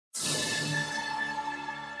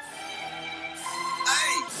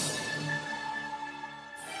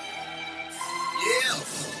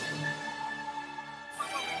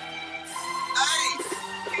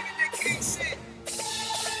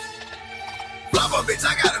I'm a bitch,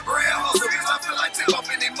 I got a brand hustle, bitch, I feel like tip off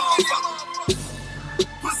in they motherfucker.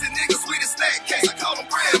 Pussy niggas sweet as snack case, I call them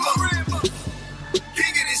brand mother. King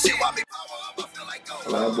of this shit, while me power up, I feel like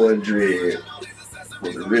FlyBoi Dredd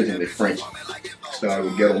was originally French. Started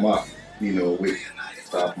with Ghetto Mop, you know, with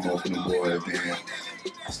started promoting them boys, then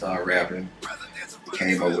I started rapping,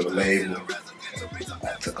 came up with a label,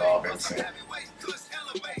 I took off ever since.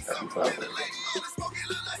 That's what FlyBoi Dredd.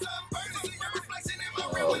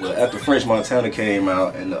 Well, after French Montana came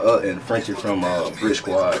out and Frenchie from Brit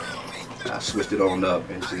Squad, I switched it on up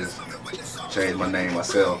and just changed my name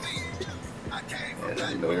myself. And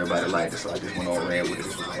you know, everybody liked it, so I just went on and ran with it.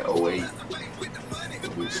 This was like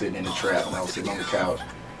 08. We were sitting in the trap and I was sitting on the couch.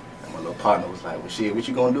 And my little partner was like, well shit, what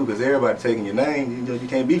you gonna do? Because everybody taking your name, you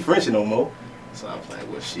can't be Frenchie no more. So I was like,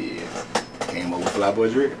 well shit, came up with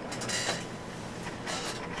FlyBoi Dredd.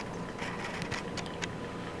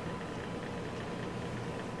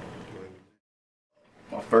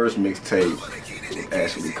 My first mixtape was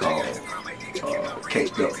actually called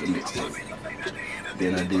Caked Up the Mixtape.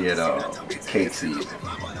 Then I did Cake Season.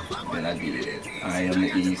 Then I did I Am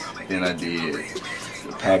the East. Then I did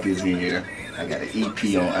The Pack Is Here. I got an EP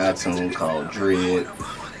on iTunes called Dredd.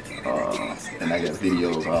 And I got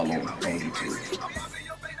videos all on YouTube.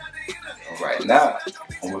 Right now,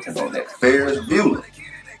 I'm working on that Ferris Bueller.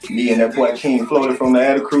 Me and that boy King floated from the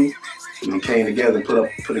Adder Crew. We came together and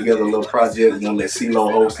put together a little project. We're gonna let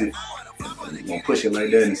CeeLo host it. We're gonna push it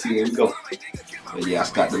like that and see where we go. But yeah, I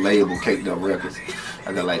got the label Caked Up Records.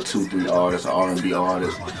 I got like 2-3 artists, an R&B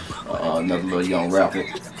artist, another little young rapper.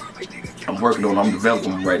 I'm working on him, I'm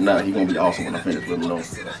developing him right now. He's gonna be awesome when I finish with him. Who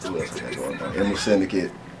else I got going on? Emma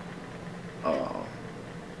Syndicate,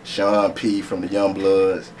 Sean P from the Young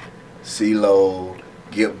Bloods, CeeLo,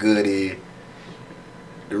 Gip Goody,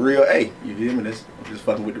 the real A. You feel me? I'm just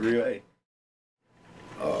fucking with the real A.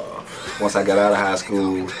 Once I got out of high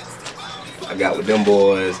school, I got with them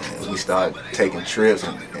boys and we started taking trips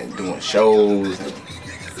and doing shows and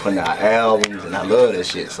putting out albums, and I love that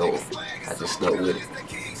shit, so I just stuck with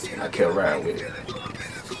it and I kept riding with it.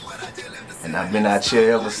 And I've been out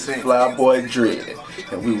here ever since. FlyBoi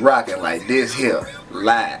Dredd, and we rocking like this here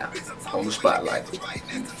live on the SpotLite.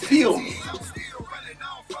 You feel me?